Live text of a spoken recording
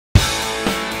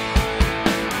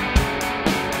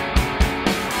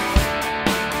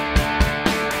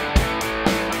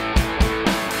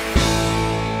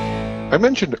I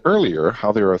mentioned earlier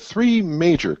how there are three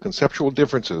major conceptual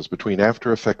differences between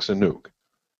After Effects and Nuke.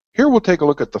 Here we'll take a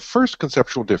look at the first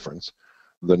conceptual difference,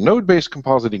 the node-based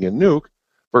compositing in Nuke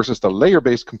versus the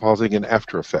layer-based compositing in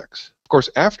After Effects. Of course,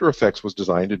 After Effects was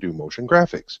designed to do motion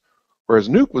graphics, whereas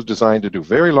Nuke was designed to do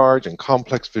very large and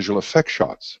complex visual effects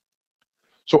shots.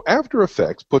 So After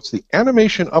Effects puts the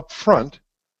animation up front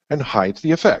and hides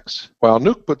the effects, while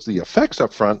Nuke puts the effects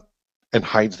up front and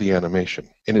hides the animation.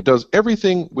 And it does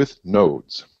everything with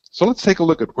nodes. So let's take a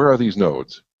look at where are these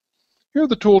nodes. Here are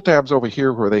the tool tabs over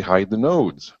here where they hide the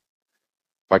nodes.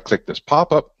 If I click this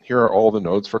pop-up, here are all the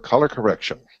nodes for color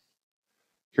correction.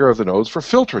 Here are the nodes for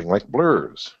filtering, like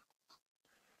blurs.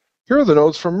 Here are the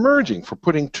nodes for merging, for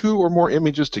putting two or more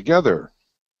images together.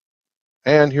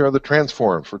 And here are the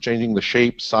transforms for changing the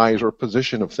shape, size, or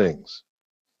position of things.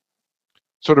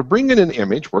 So to bring in an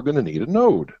image, we're going to need a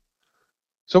node.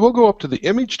 So we'll go up to the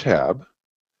Image tab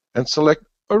and select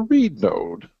a Read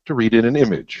node to read in an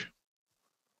image.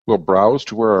 We'll browse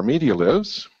to where our media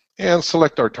lives and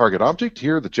select our target object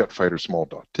here, the Jetfighter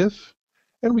small.tiff,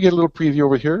 and we get a little preview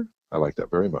over here. I like that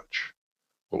very much.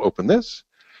 We'll open this,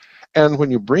 and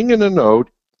when you bring in a node,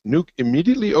 Nuke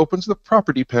immediately opens the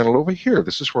property panel over here.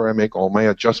 This is where I make all my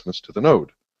adjustments to the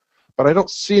node. But I don't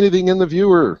see anything in the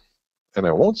viewer, and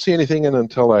I won't see anything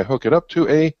until I hook it up to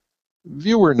a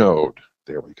viewer node.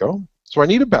 There we go. So I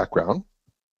need a background.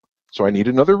 So I need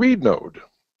another read node.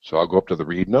 So I'll go up to the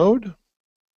read node,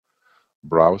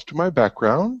 browse to my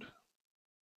background,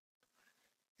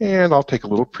 and I'll take a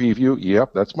little preview.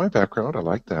 Yep, that's my background. I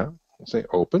like that. I'll say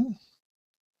open.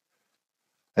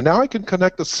 And now I can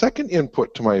connect a second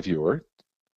input to my viewer.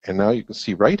 And now you can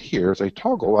see right here as I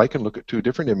toggle, I can look at two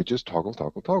different images, toggle,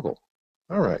 toggle, toggle.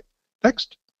 All right.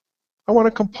 Next, I want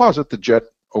to composite the jet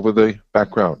over the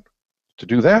background. To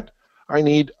do that, I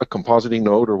need a compositing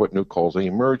node, or what Nuke calls a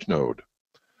merge node.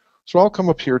 So I'll come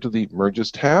up here to the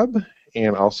Merges tab,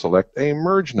 and I'll select a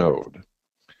merge node.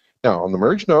 Now, on the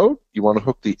merge node, you want to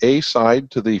hook the A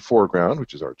side to the foreground,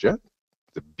 which is our jet,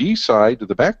 the B side to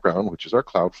the background, which is our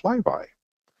cloud flyby.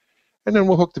 And then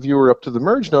we'll hook the viewer up to the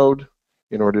merge node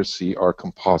in order to see our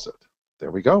composite.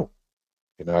 There we go.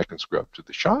 And now I can scrub to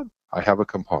the shot. I have a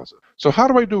composite. So how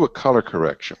do I do a color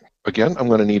correction? Again, I'm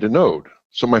going to need a node.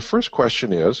 So my first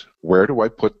question is, where do I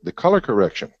put the color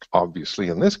correction? Obviously,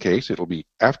 in this case, it'll be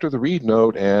after the read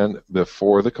node and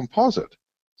before the composite.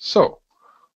 So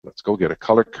let's go get a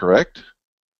color correct,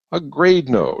 a grade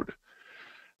node.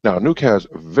 Now, Nuke has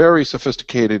very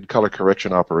sophisticated color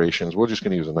correction operations. We're just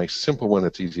going to use a nice simple one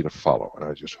that's easy to follow. And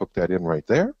I just hook that in right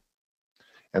there.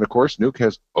 And of course, Nuke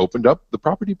has opened up the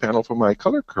property panel for my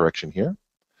color correction here.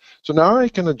 So now I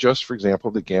can adjust, for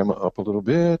example, the gamma up a little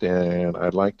bit, and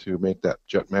I'd like to make that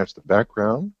jet match the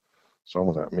background. So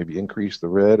I'm going to maybe increase the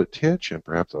red a titch and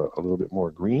perhaps a little bit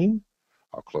more green.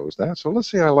 I'll close that. So let's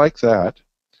say I like that.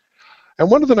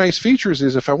 And one of the nice features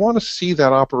is if I want to see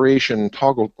that operation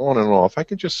toggled on and off, I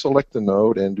can just select the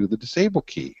node and do the disable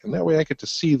key. And that way I get to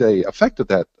see the effect of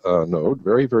that node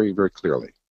very, very, very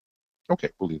clearly. Okay,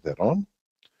 we'll leave that on.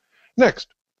 Next,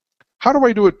 how do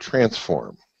I do a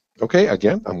transform? Okay,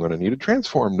 again, I'm going to need a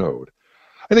transform node.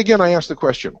 And again, I ask the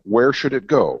question, where should it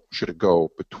go? Should it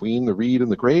go between the read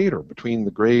and the grade, or between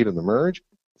the grade and the merge?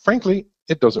 Frankly,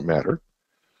 it doesn't matter.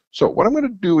 So what I'm going to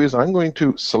do is I'm going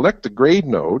to select the grade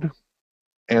node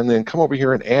and then come over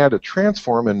here and add a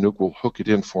transform, and Nuke will hook it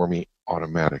in for me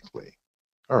automatically.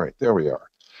 All right, there we are.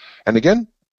 And again,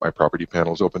 my property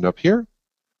panel is opened up here.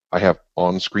 I have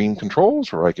on-screen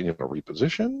controls where I can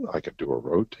reposition, I can do a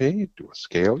rotate, do a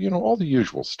scale, all the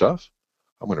usual stuff.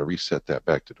 I'm going to reset that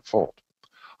back to default.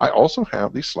 I also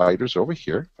have these sliders over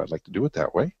here, if I'd like to do it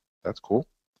that way. That's cool.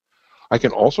 I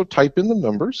can also type in the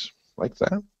numbers like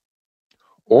that.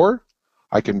 Or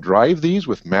I can drive these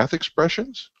with math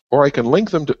expressions, or I can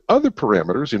link them to other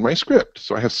parameters in my script.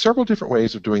 So I have several different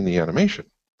ways of doing the animation.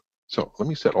 So let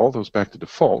me set all those back to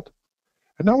default.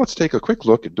 And now let's take a quick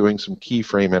look at doing some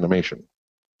keyframe animation.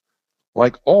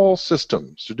 Like all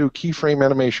systems, to do keyframe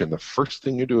animation, the first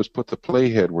thing you do is put the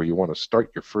playhead where you want to start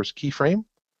your first keyframe.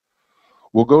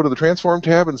 We'll go to the Transform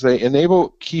tab and say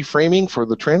Enable keyframing for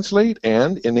the translate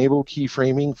and Enable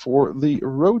keyframing for the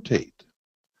rotate.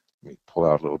 Let me pull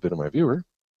out a little bit of my viewer.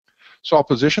 So I'll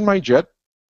position my jet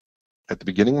at the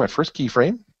beginning of my first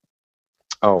keyframe.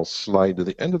 I'll slide to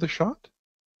the end of the shot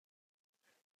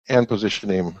and position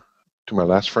him to my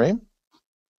last frame.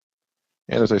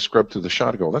 And as I scrub through the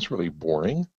shot, I go, that's really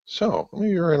boring. So let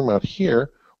me run him out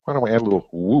here. Why don't I add a little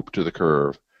whoop to the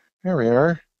curve? There we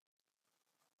are.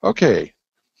 Okay.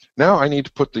 Now I need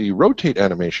to put the rotate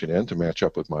animation in to match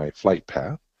up with my flight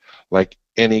path. Like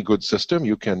any good system,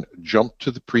 you can jump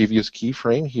to the previous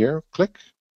keyframe here, click,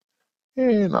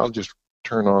 and I'll just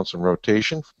turn on some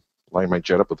rotation, line my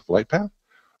jet up with the flight path,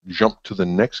 jump to the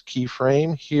next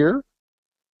keyframe here,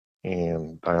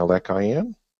 and dial that guy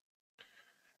in,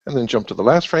 and then jump to the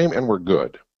last frame, and we're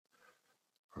good.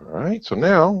 All right, so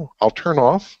now I'll turn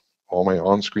off all my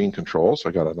on-screen controls. So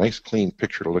I got a nice clean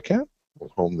picture to look at. We'll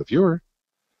home the viewer,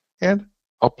 and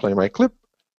I'll play my clip.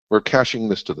 We're caching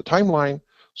this to the timeline,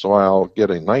 so I'll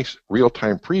get a nice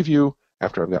real-time preview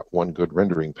after I've got one good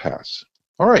rendering pass.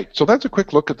 All right, so that's a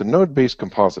quick look at the node-based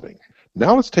compositing.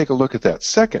 Now let's take a look at that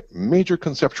second major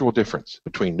conceptual difference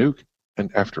between Nuke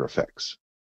and After Effects.